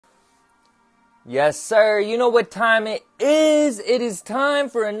Yes, sir. You know what time it is. It is time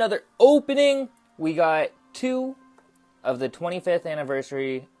for another opening. We got 2 of the 25th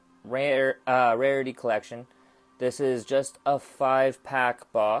anniversary Rarity collection. This is just a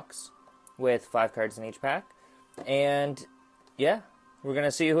 5-pack box with 5 cards in each pack. And, yeah, we're going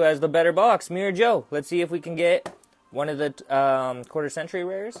to see who has the better box, me or Joe. Let's see if we can get one of the quarter-century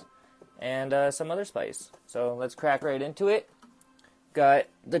rares and some other spice. So let's crack right into it. Got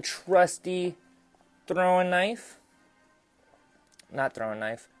the trusty throwing knife. Not throwing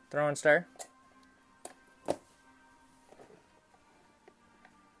knife. Throwing star.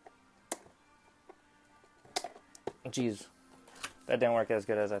 Jeez. That didn't work as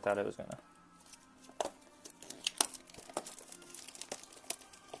good as I thought it was gonna.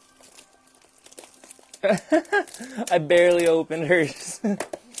 I barely opened hers.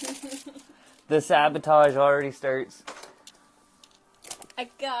 The sabotage already starts. I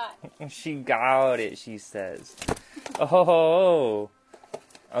got. She got it, she says. Oh.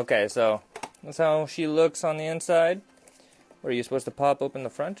 Okay, so that's how she looks on the inside. What, are you supposed to pop open the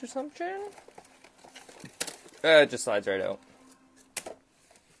front or something? It just slides right out.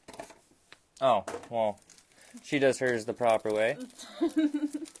 Oh, well, she does hers the proper way.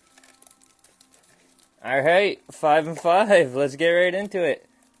 Alright, 5 and 5. Let's get right into it.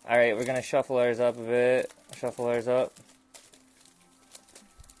 Alright, we're gonna shuffle ours up a bit. Shuffle ours up.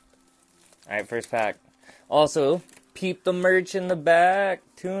 Alright, first pack. Also, peep the merch in the back.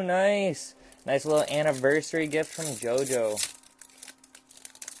 Too nice. Nice little anniversary gift from JoJo.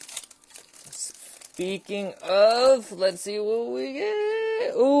 Speaking of, let's see what we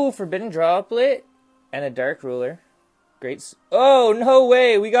get. Ooh, Forbidden Droplet and a Dark Ruler. Great. Oh, no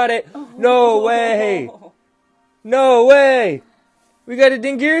way. We got it. No way. No way. We got a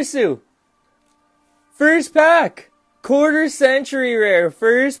Dingirsu. First pack. Quarter century rare.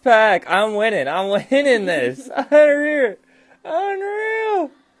 First pack. I'm winning. I'm winning this. Unreal.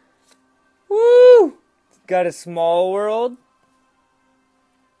 Unreal. Woo. Got a small world.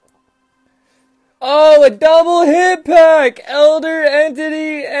 Oh, a double hit pack! Elder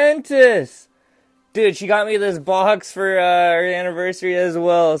Entity Entis. Dude, she got me this box for her anniversary as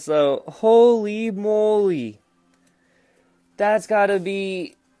well, so holy moly. That's gotta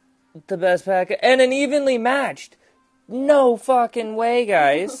be the best pack. And an evenly matched. No fucking way,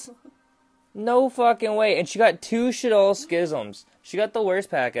 guys. No fucking way. And she got 2 Shadol Schisms. She got the worst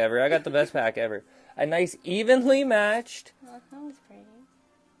pack ever. I got the best pack ever. A nice evenly matched. Well, that was pretty.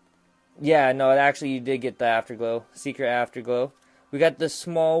 Yeah, no, actually you did get the Afterglow. Secret Afterglow. We got the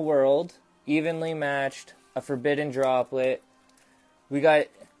Small World. Evenly matched. A Forbidden Droplet. We got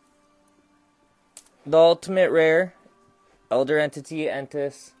the Ultimate Rare. Elder Entity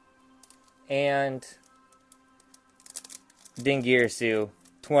Entis. And Dingirsu.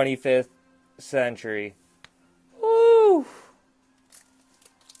 25th century. Woo!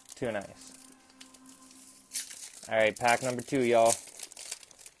 Too nice. Alright, pack number 2, y'all.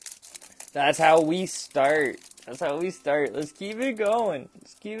 That's how we start. That's how we start. Let's keep it going.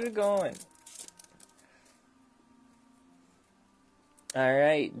 Let's keep it going.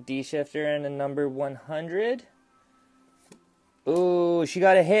 Alright, D-shifter and a number 100. Ooh, she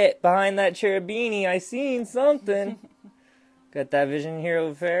got a hit behind that Cherubini. I seen something. Got that Vision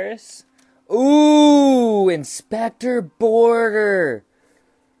Hero Ferris. Ooh, Inspector Border.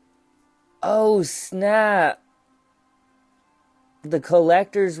 Oh, snap. The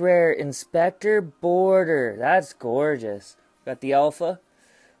collector's rare Inspector Border. That's gorgeous. Got the Alpha.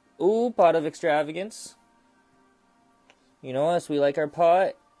 Ooh, Pot of Extravagance. You know us, we like our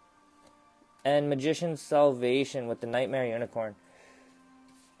pot. And Magician's Salvation with the Nightmare Unicorn.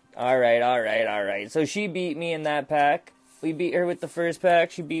 Alright, alright, alright. So she beat me in that pack. We beat her with the first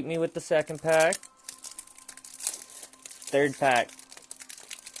pack. She beat me with the second pack. Third pack.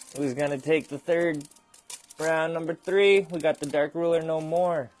 Who's gonna take the third? Round number 3, we got the Dark Ruler no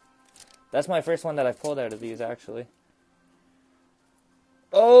more. That's my first one that I've pulled out of these, actually.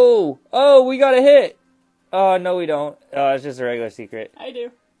 Oh! Oh, we got a hit! Oh, no we don't. Oh, it's just a regular secret. I do.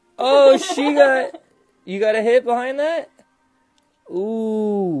 Oh, she got... You got a hit behind that?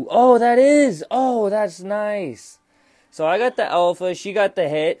 Ooh. Oh, that is. Oh, that's nice. So I got the Alpha, she got the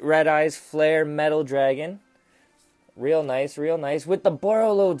hit. Red Eyes Flare Metal Dragon. Real nice, real nice. With the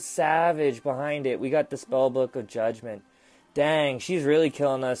Borrowload Savage behind it, we got the Spellbook of Judgment. Dang, she's really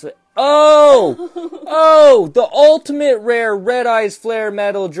killing us. Oh! Oh! The ultimate rare Red Eyes Flare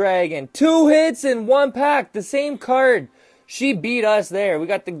Metal Dragon. 2 hits in 1 pack. The same card. She beat us there. We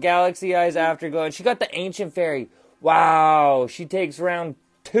got the Galaxy Eyes Afterglow. And she got the Ancient Fairy. Wow. She takes round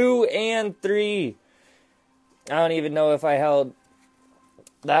 2 and 3. I don't even know if I held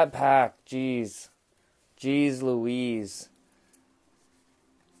That pack, jeez. Jeez Louise.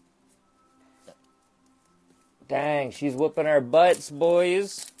 Dang, she's whooping our butts,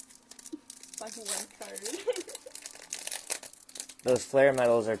 boys. Like one card. Those flare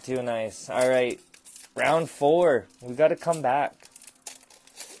medals are too nice. Alright, round 4. We gotta come back.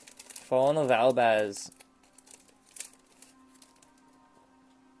 Fallen of Albaz.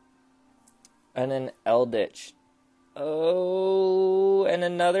 And an Eldritch. Oh, and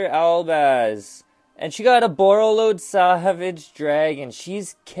another Albaz. And she got a Borrowload Savage Dragon.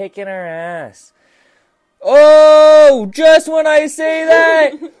 She's kicking her ass. Oh, just when I say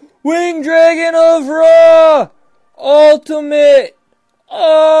that, Winged Dragon of Ra! Ultimate!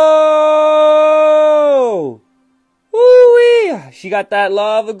 Oh! Woo-wee! She got that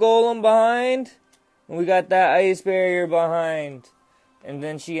Lava Golem behind. And we got that Ice Barrier behind. And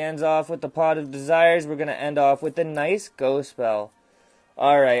then she ends off with the Pot of Desires. We're going to end off with a nice Ghost Spell.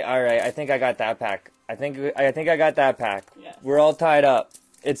 Alright. I think I got that pack. I think I got that pack. Yes. We're all tied up.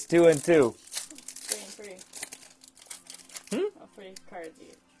 It's 2 and 2. 3 and 3. Hmm? Oh, 3 cards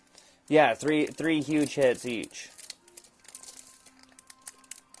each. Yeah, three huge hits each.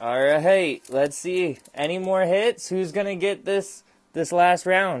 Alright, let's see. Any more hits? Who's gonna get this last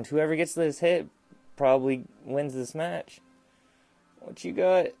round? Whoever gets this hit probably wins this match. What you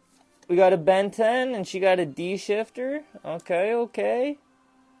got? We got a Ben 10 and she got a D shifter. Okay.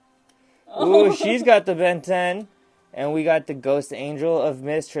 Ooh, she's got the Ben 10. And we got the Ghost Angel of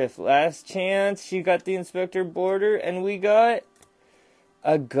Mistriff. Last chance. She got the Inspector Border. And we got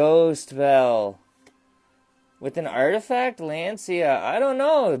a Ghost Bell. With an artifact? Lancia. I don't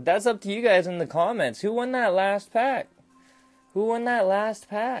know. That's up to you guys in the comments. Who won that last pack? We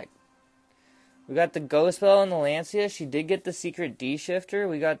got the Ghost Bell and the Lancia. She did get the secret D shifter.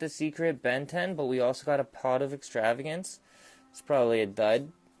 We got the secret Ben 10. But we also got a Pot of Extravagance. It's probably a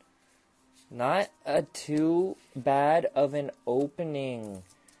dud. Not a too bad of an opening.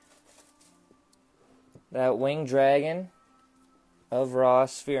 That Winged Dragon of Raw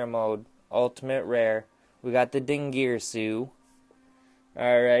Sphere Mode. Ultimate Rare. We got the Dingirsu.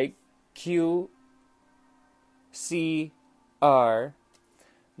 Alright. Q. C. R.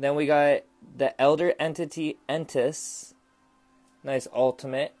 Then we got the Elder Entity Entis. Nice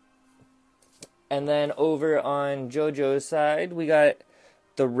ultimate. And then over on JoJo's side, we got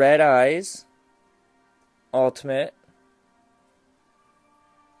the Red Eyes ultimate.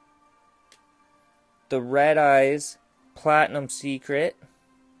 The Red Eyes Platinum Secret.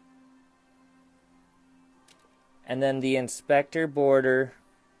 And then the Inspector Border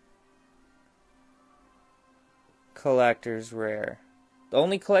Collector's Rare. The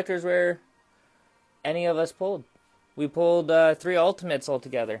only Collector's Rare any of us pulled. We pulled 3 Ultimates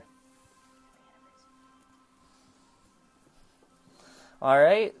altogether.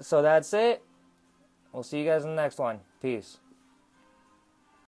 Alright, so that's it. We'll see you guys in the next one. Peace.